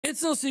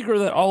It's no secret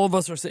that all of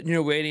us are sitting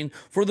here waiting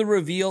for the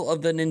reveal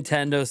of the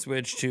Nintendo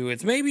Switch 2.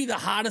 It's maybe the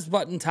hottest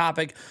button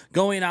topic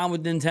going on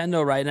with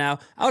Nintendo right now,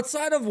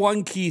 outside of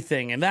one key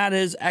thing, and that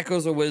is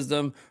Echoes of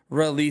Wisdom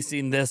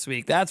releasing this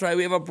week. That's right,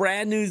 we have a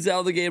brand new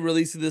Zelda game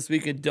releasing this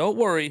week, and don't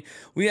worry,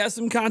 we have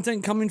some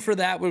content coming for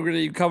that. We're going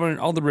to be covering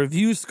all the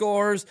review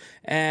scores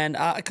and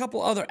a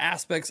couple other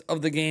aspects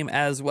of the game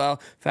as well.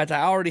 In fact,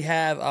 I already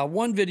have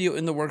one video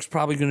in the works,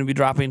 probably going to be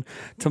dropping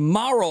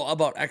tomorrow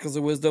about Echoes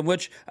of Wisdom,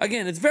 which,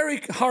 again, it's very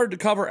hard to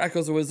cover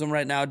Echoes of Wisdom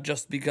right now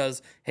just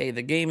because, hey,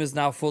 the game is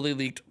now fully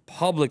leaked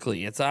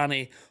publicly. It's on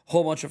a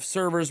whole bunch of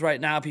servers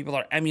right now. People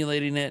are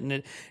emulating it,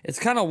 and it's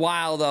kind of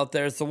wild out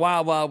there. It's the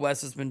wild, wild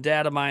west. It's been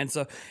data mined,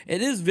 so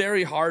it is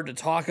very hard to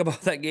talk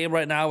about that game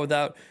right now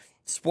without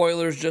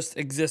spoilers just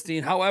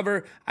existing.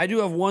 However, I do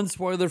have one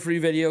spoiler-free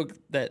video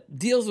that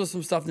deals with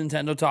some stuff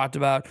Nintendo talked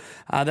about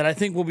that I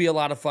think will be a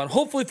lot of fun,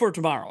 hopefully for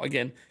tomorrow.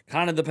 Again,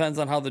 kind of depends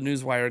on how the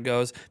newswire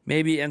goes.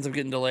 Maybe it ends up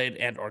getting delayed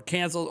and or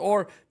canceled,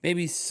 or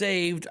maybe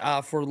saved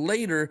for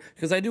later,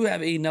 because I do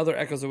have another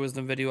Echoes of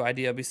Wisdom video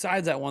idea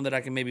besides that one that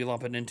I can maybe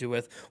lump it into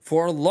with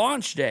for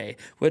launch day,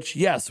 which,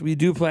 yes, we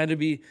do plan to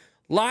be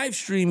live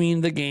streaming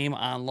the game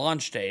on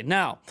launch day.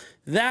 Now,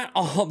 that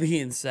all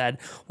being said,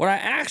 what I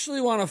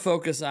actually want to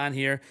focus on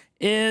here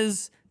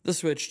is the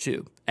Switch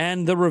 2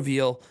 and the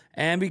reveal.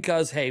 And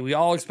because, hey, we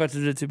all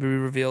expected it to be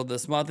revealed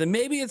this month, and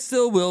maybe it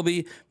still will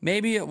be,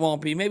 maybe it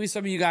won't be. Maybe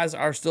some of you guys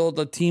are still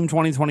the Team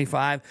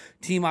 2025,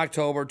 Team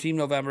October, Team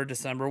November,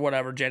 December,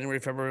 whatever, January,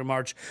 February,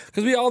 March,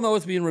 because we all know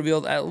it's being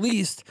revealed at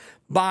least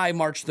by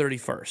March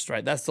 31st,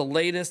 right? That's the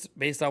latest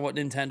based on what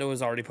Nintendo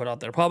has already put out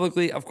there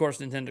publicly. Of course,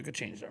 Nintendo could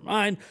change their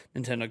mind.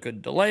 Nintendo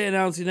could delay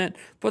announcing it,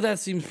 but that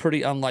seems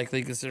pretty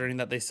unlikely considering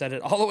that they said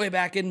it all the way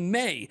back in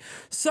May.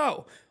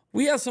 So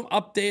we have some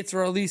updates,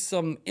 or at least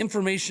some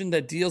information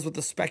that deals with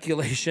the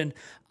speculation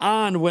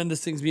on when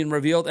this thing's being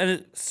revealed. And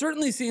it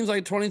certainly seems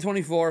like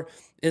 2024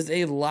 is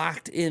a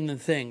locked-in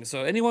thing.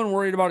 So anyone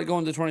worried about it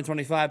going to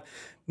 2025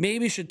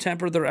 maybe should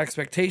temper their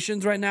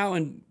expectations right now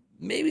and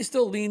maybe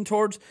still lean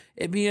towards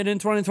it being in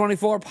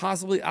 2024,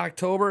 possibly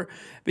October,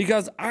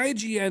 because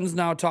IGN's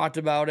now talked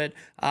about it.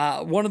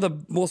 One of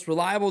the most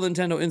reliable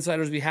Nintendo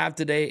insiders we have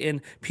today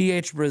in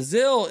PH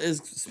Brazil is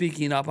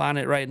speaking up on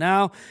it right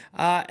now.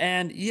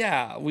 And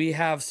yeah, we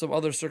have some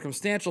other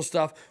circumstantial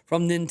stuff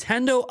from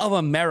Nintendo of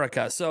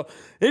America. So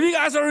if you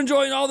guys are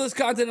enjoying all this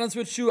content on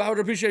Switch 2, I would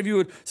appreciate if you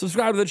would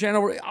subscribe to the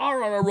channel. We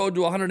are on our road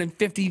to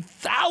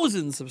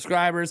 150,000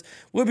 subscribers.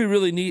 Would be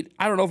really neat.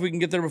 I don't know if we can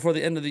get there before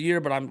the end of the year,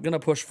 but I'm going to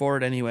push for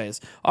it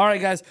anyways. All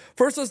right, guys,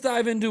 first let's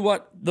dive into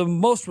what the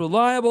most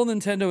reliable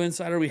Nintendo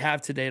insider we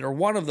have to date, or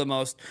one of the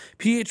most,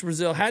 PH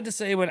Brazil, had to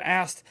say when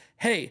asked,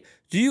 hey,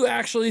 do you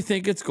actually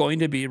think it's going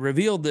to be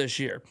revealed this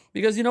year?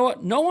 Because you know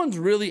what? No one's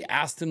really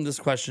asked him this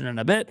question in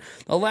a bit.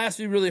 The last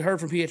we really heard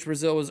from PH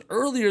Brazil was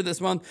earlier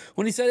this month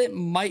when he said it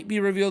might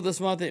be revealed this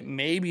month. It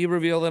may be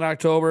revealed in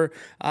October.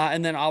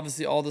 And then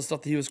obviously all the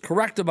stuff that he was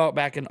correct about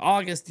back in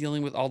August,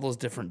 dealing with all those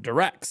different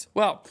directs.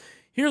 Well,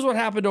 here's what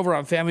happened over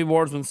on Family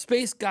Wars when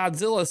Space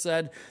Godzilla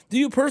said, do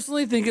you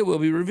personally think it will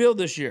be revealed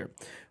this year?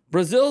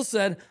 Brazil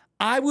said,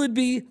 I would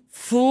be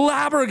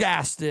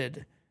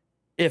flabbergasted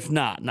if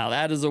not. Now,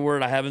 that is a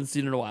word I haven't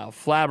seen in a while.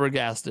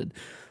 Flabbergasted.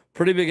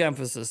 Pretty big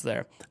emphasis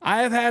there.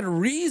 I have had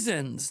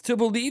reasons to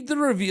believe the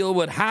reveal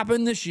would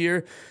happen this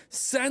year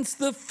since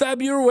the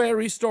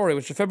February story,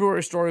 which the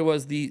February story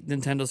was the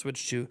Nintendo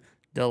Switch 2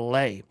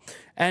 delay.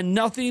 And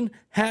nothing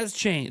has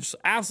changed.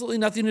 Absolutely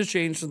nothing has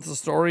changed since the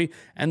story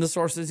and the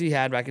sources he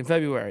had back in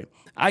February.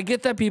 I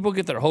get that people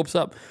get their hopes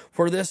up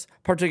for this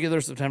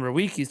particular September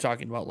week he's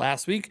talking about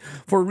last week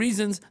for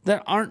reasons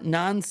that aren't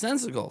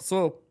nonsensical.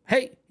 So,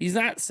 hey, he's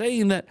not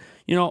saying that,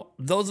 you know,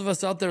 those of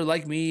us out there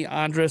like me,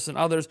 Andres, and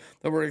others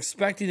that were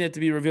expecting it to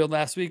be revealed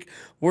last week,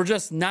 we're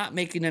just not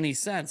making any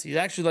sense. He's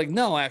actually like,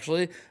 no,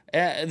 actually,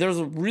 there's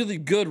a really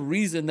good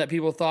reason that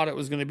people thought it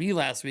was going to be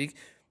last week.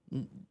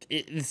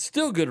 It's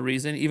still good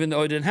reason, even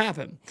though it didn't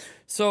happen.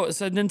 So it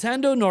said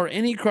Nintendo nor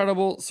any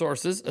credible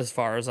sources, as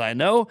far as I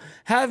know,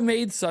 have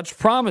made such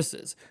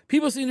promises.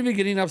 People seem to be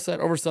getting upset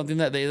over something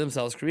that they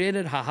themselves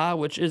created, haha,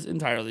 which is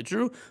entirely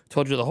true.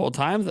 Told you the whole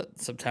time that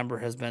September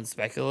has been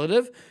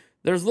speculative.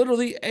 There's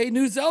literally a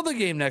new Zelda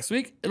game next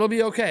week. It'll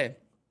be okay.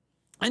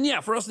 And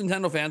yeah, for us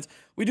Nintendo fans,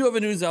 we do have a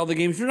new Zelda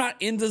game. If you're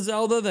not into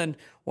Zelda, then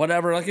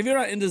whatever. Like, if you're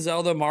not into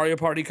Zelda, Mario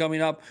Party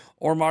coming up,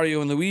 or Mario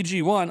and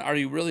Luigi 1, are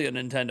you really a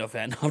Nintendo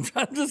fan? I'm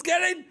just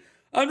kidding.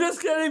 I'm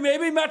just kidding.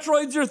 Maybe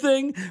Metroid's your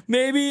thing.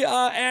 Maybe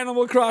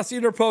Animal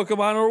Crossing or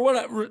Pokemon or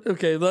whatever.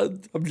 Okay,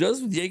 I'm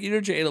just yanking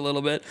your chain a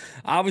little bit.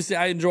 Obviously,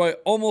 I enjoy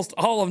almost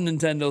all of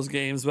Nintendo's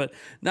games, but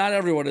not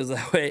everyone is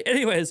that way.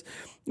 Anyways,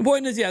 the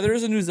point is, yeah, there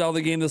is a new Zelda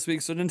game this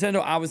week, so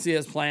Nintendo obviously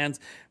has plans.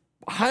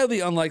 Highly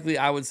unlikely,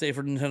 I would say,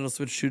 for Nintendo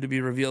Switch 2 to be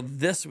revealed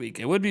this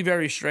week. It would be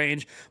very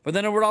strange, but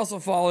then it would also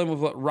fall in with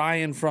what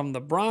Ryan from the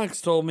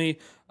Bronx told me,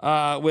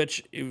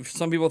 which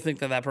some people think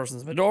that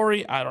person's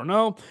Midori. I don't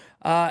know.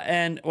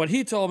 And what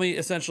he told me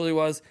essentially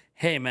was,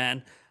 hey,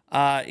 man,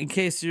 in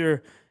case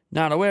you're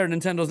not aware,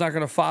 Nintendo's not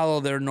going to follow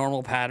their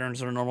normal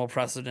patterns or normal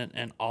precedent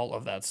and all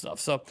of that stuff.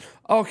 So,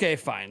 okay,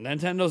 fine.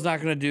 Nintendo's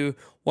not going to do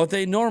what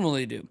they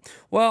normally do.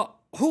 Well,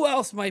 who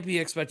else might be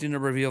expecting to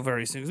reveal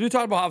very soon? Because we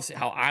talked about obviously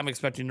how I'm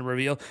expecting to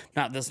reveal,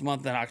 not this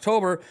month in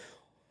October.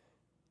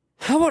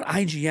 How about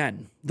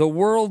IGN, the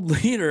world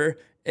leader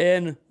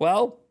in,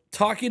 well,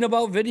 talking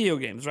about video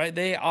games, right?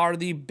 They are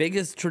the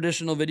biggest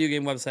traditional video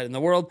game website in the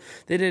world.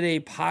 They did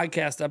a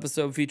podcast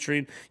episode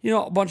featuring,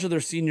 a bunch of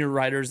their senior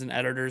writers and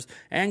editors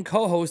and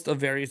co-hosts of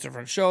various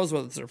different shows,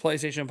 whether it's their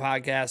PlayStation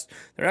podcast,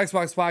 their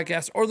Xbox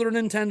podcast, or their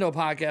Nintendo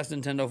podcast,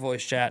 Nintendo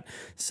Voice Chat.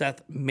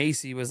 Seth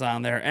Macy was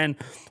on there. And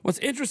what's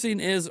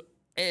interesting is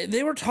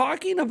they were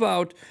talking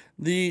about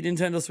the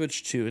Nintendo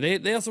Switch 2.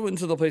 They also went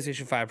into the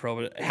PlayStation 5 Pro,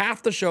 but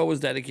half the show was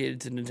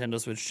dedicated to Nintendo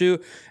Switch 2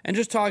 and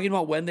just talking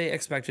about when they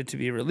expect it to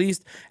be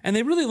released. And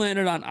they really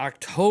landed on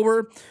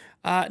October.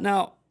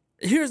 Now,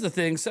 here's the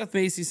thing. Seth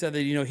Macy said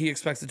that, he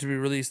expects it to be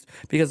released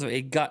because of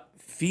a gut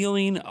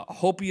feeling,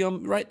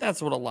 hopium, right? That's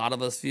what a lot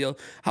of us feel.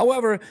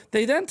 However,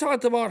 they then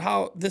talked about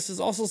how this is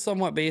also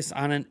somewhat based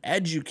on an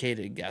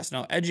educated guess.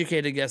 Now,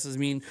 educated guesses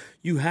mean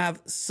you have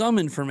some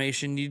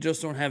information, you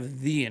just don't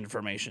have the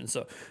information.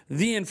 So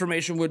the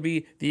information would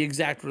be the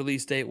exact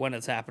release date when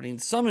it's happening.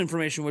 Some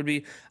information would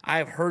be,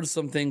 I've heard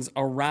some things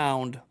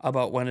around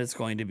about when it's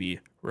going to be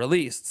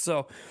released.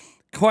 So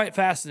quite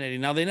fascinating.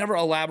 Now, they never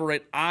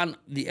elaborate on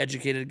the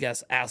educated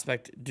guess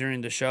aspect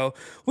during the show,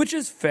 which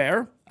is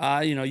fair.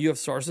 You have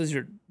sources.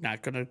 You're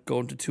not going to go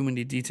into too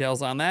many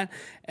details on that.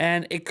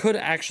 And it could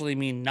actually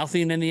mean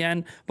nothing in the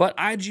end. But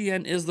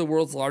IGN is the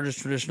world's largest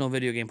traditional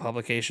video game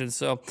publication.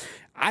 So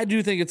I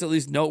do think it's at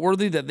least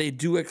noteworthy that they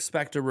do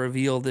expect a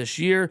reveal this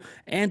year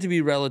and to be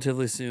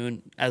relatively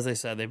soon. As I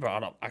said, they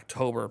brought up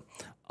October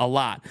a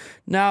lot.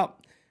 Now,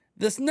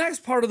 this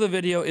next part of the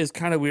video is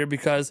kind of weird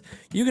because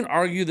you can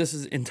argue this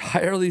is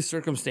entirely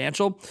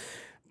circumstantial,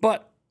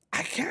 but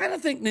I kind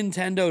of think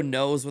Nintendo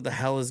knows what the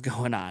hell is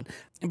going on.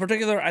 In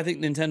particular, I think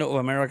Nintendo of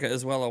America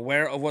is well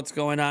aware of what's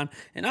going on.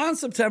 And on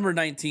September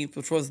 19th,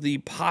 which was the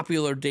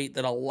popular date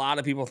that a lot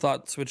of people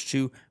thought Switch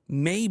 2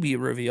 may be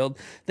revealed,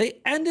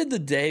 they ended the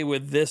day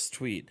with this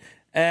tweet.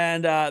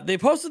 And they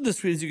posted this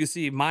tweet, as you can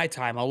see, my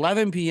time,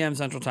 11 p.m.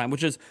 Central Time,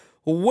 which is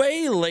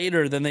way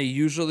later than they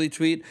usually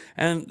tweet.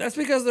 And that's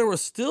because there were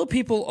still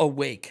people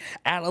awake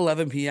at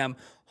 11 p.m.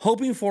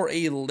 hoping for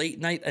a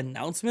late night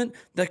announcement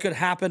that could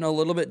happen a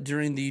little bit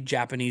during the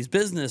Japanese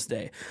business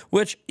day,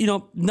 which,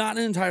 not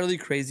an entirely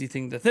crazy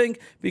thing to think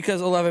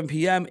because 11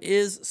 p.m.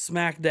 is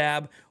smack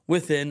dab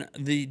within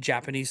the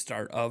Japanese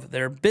start of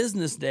their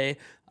business day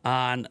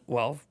on,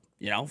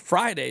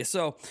 Friday.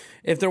 So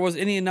if there was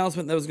any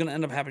announcement that was going to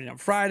end up happening on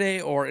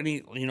Friday or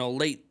any,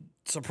 late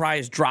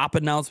surprise drop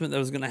announcement that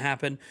was going to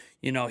happen,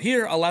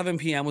 here 11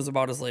 p.m. was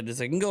about as late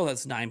as it can go.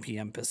 That's 9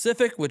 p.m.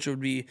 Pacific, which would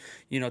be,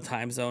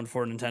 time zone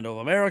for Nintendo of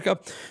America.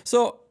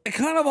 So it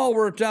kind of all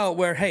worked out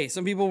where, hey,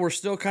 some people were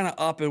still kind of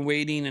up and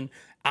waiting and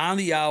on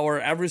the hour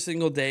every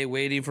single day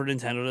waiting for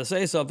Nintendo to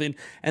say something.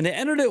 And they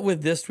ended it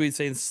with this tweet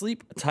saying,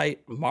 "Sleep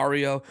tight,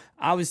 Mario."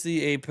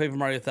 Obviously a Paper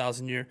Mario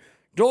 1000-Year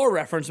Door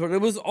reference, but it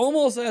was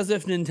almost as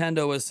if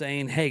Nintendo was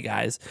saying, hey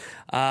guys,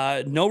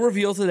 no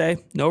reveal today,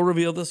 no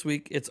reveal this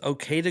week. It's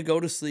okay to go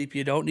to sleep.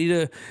 You don't need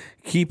to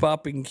keep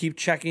up and keep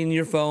checking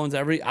your phones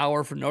every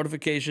hour for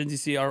notifications. You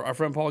see our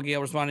friend Paul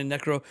Gale responding,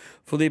 Necro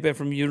Felipe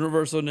from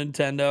Universal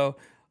Nintendo.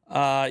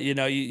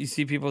 You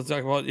see people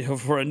talk about,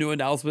 for a new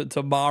announcement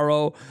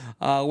tomorrow,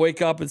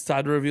 wake up, it's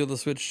time to reveal the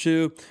Switch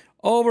 2.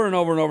 Over and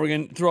over and over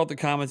again throughout the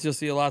comments, you'll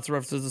see lots of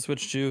references to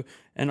Switch 2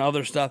 and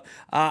other stuff.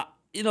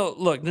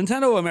 Look,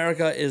 Nintendo of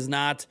America is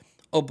not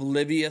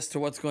oblivious to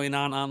what's going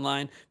on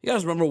online. You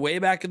guys remember way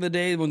back in the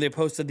day when they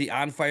posted the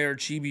On Fire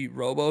Chibi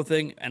Robo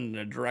thing and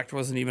the Direct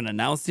wasn't even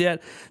announced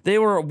yet? They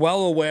were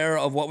well aware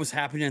of what was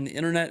happening on the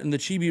internet, and the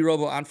Chibi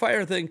Robo On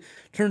Fire thing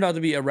turned out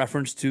to be a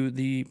reference to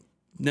the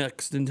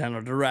next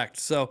Nintendo Direct.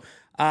 So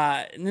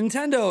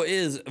Nintendo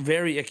is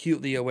very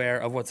acutely aware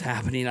of what's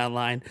happening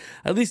online,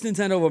 at least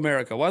Nintendo of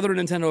America. Whether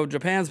Nintendo of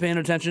Japan's paying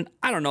attention,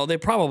 I don't know. They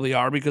probably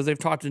are because they've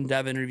talked in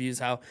dev interviews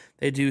how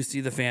they do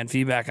see the fan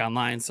feedback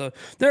online. So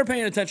they're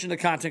paying attention to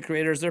content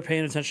creators. They're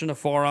paying attention to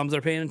forums. They're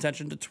paying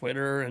attention to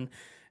Twitter and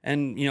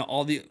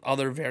all the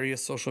other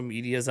various social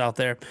medias out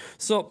there.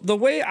 So the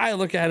way I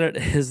look at it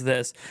is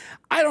this.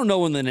 I don't know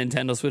when the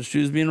Nintendo Switch 2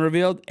 is being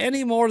revealed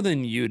any more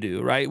than you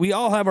do, right? We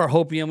all have our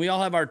hopium. We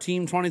all have our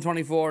Team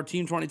 2024,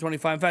 Team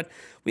 2025. In fact,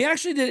 we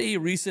actually did a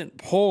recent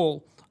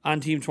poll on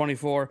Team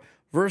 24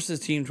 versus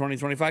Team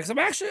 2025.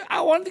 Because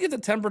I wanted to get the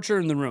temperature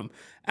in the room.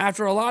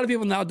 After a lot of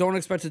people now don't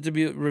expect it to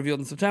be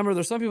revealed in September,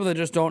 there's some people that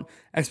just don't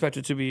expect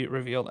it to be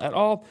revealed at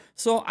all.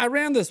 So I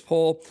ran this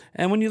poll,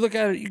 and when you look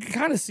at it, you can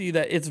kind of see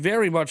that it's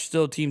very much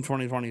still Team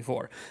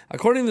 2024.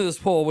 According to this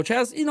poll, which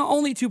has,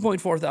 only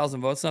 2.4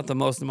 thousand votes, not the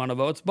most amount of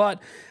votes,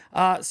 but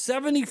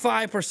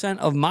 75%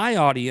 of my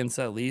audience,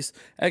 at least,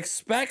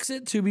 expects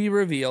it to be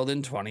revealed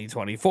in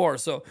 2024.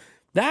 So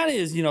That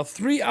is,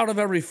 3 out of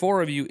every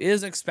 4 of you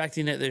is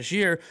expecting it this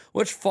year,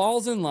 which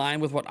falls in line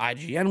with what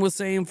IGN was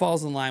saying,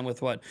 falls in line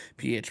with what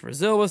PH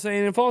Brazil was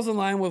saying, and falls in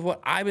line with what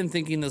I've been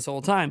thinking this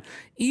whole time.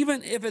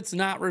 Even if it's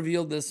not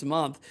revealed this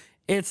month,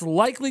 it's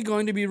likely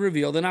going to be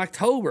revealed in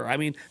October. I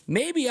mean,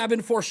 maybe I've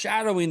been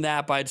foreshadowing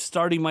that by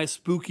starting my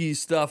spooky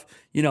stuff,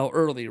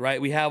 early, right?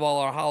 We have all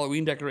our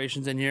Halloween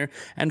decorations in here,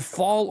 and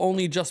fall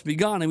only just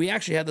begun, and we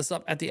actually had this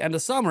up at the end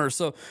of summer.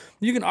 So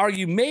you can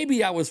argue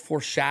maybe I was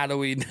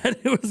foreshadowing that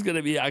it was going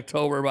to be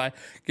October by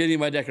getting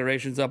my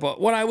decorations up. But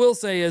what I will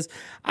say is,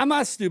 I'm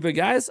not stupid,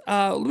 guys.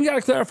 We got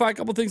to clarify a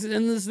couple things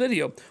in this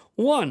video.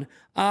 One,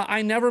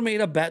 I never made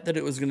a bet that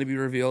it was going to be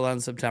revealed on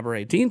September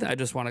 18th. I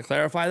just want to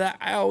clarify that.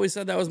 I always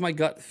said that was my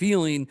gut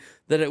feeling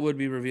that it would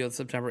be revealed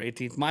September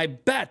 18th. My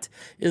bet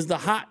is the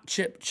Hot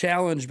Chip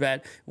Challenge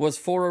bet was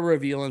for a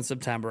reveal in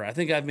September. I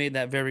think I've made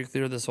that very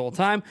clear this whole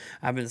time.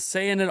 I've been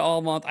saying it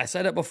all month. I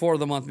said it before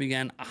the month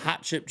began. A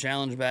Hot Chip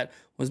Challenge bet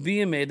was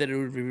being made that it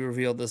would be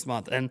revealed this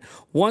month. And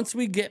once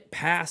we get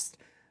past,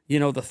 the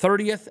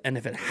 30th, and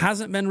if it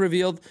hasn't been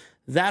revealed,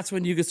 that's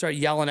when you can start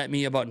yelling at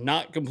me about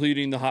not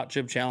completing the Hot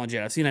Chip Challenge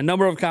yet. I've seen a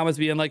number of comments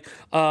being like,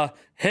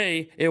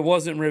 hey, it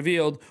wasn't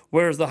revealed.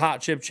 Where's the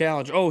Hot Chip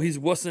Challenge? Oh, he's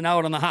wussing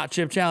out on the Hot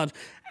Chip Challenge.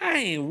 I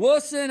ain't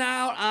wussing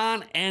out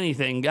on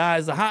anything,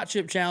 guys. The Hot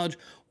Chip Challenge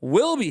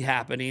will be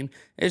happening.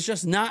 It's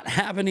just not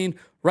happening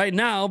right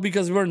now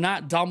because we're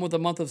not done with the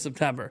month of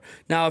September.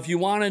 Now, if you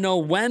want to know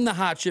when the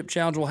Hot Chip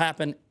Challenge will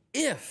happen,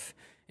 if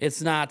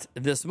it's not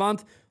this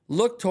month,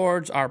 look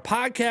towards our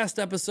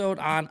podcast episode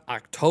on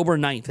October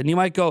 9th. And you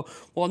might go,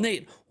 well,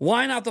 Nate,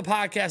 why not the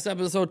podcast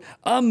episode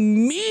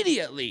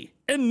immediately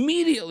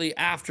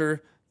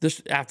after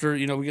this,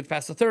 we get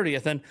past the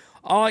 30th? And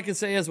all I can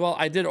say is, well,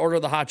 I did order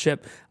the hot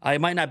chip. I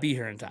might not be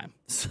here in time.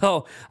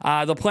 So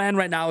the plan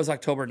right now is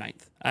October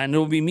 9th. And it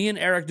will be me and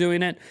Eric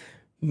doing it.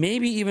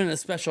 Maybe even a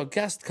special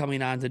guest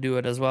coming on to do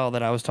it as well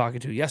that I was talking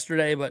to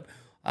yesterday, but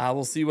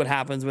we'll see what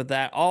happens with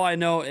that. All I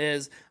know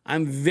is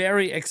I'm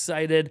very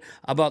excited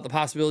about the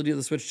possibility of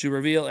the Switch 2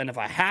 reveal, and if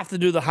I have to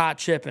do the hot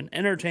chip and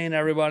entertain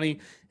everybody,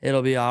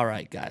 it'll be all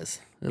right, guys.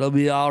 It'll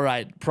be all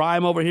right.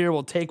 Prime over here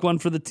will take one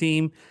for the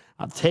team.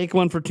 I'll take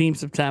one for Team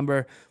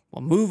September.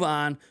 We'll move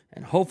on,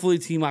 and hopefully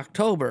Team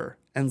October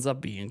ends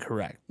up being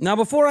correct. Now,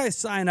 before I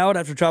sign out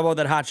after talking about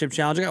that hot chip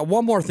challenge, I got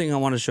one more thing I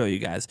want to show you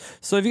guys.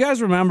 So if you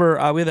guys remember,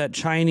 we had that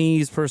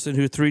Chinese person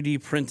who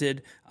 3D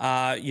printed,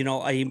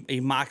 a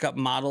mock-up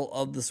model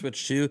of the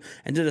Switch 2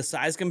 and did a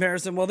size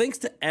comparison. Well, thanks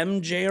to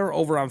MJer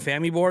over on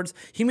Family Boards,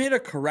 he made a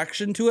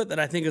correction to it that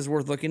I think is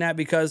worth looking at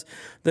because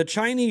the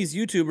Chinese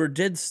YouTuber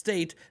did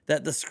state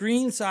that the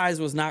screen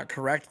size was not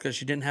correct because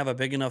she didn't have a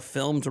big enough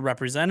film to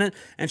represent it.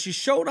 And she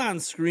showed on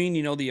screen,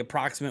 the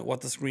approximate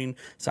what the screen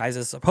size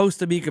is supposed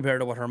to be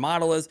compared to what her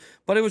model is,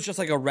 but it was just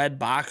like a red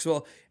box.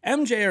 Well,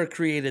 MJer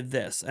created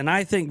this, and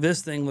I think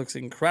this thing looks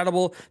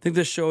incredible. I think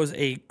this shows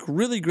a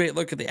really great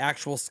look at the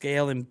actual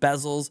scale and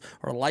bezels,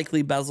 or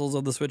likely bezels,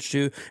 of the Switch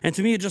 2, and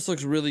to me, it just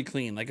looks really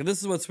clean. Like, if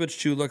this is what Switch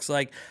 2 looks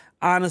like,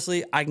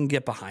 honestly, I can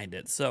get behind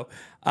it. So,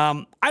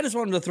 I just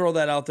wanted to throw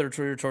that out there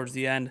towards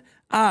the end.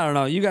 I don't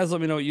know. You guys let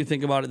me know what you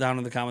think about it down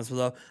in the comments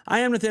below.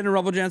 I am Nathaniel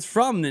Rebelgents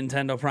from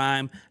Nintendo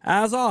Prime.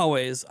 As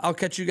always, I'll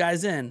catch you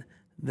guys in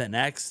the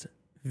next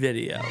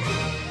video.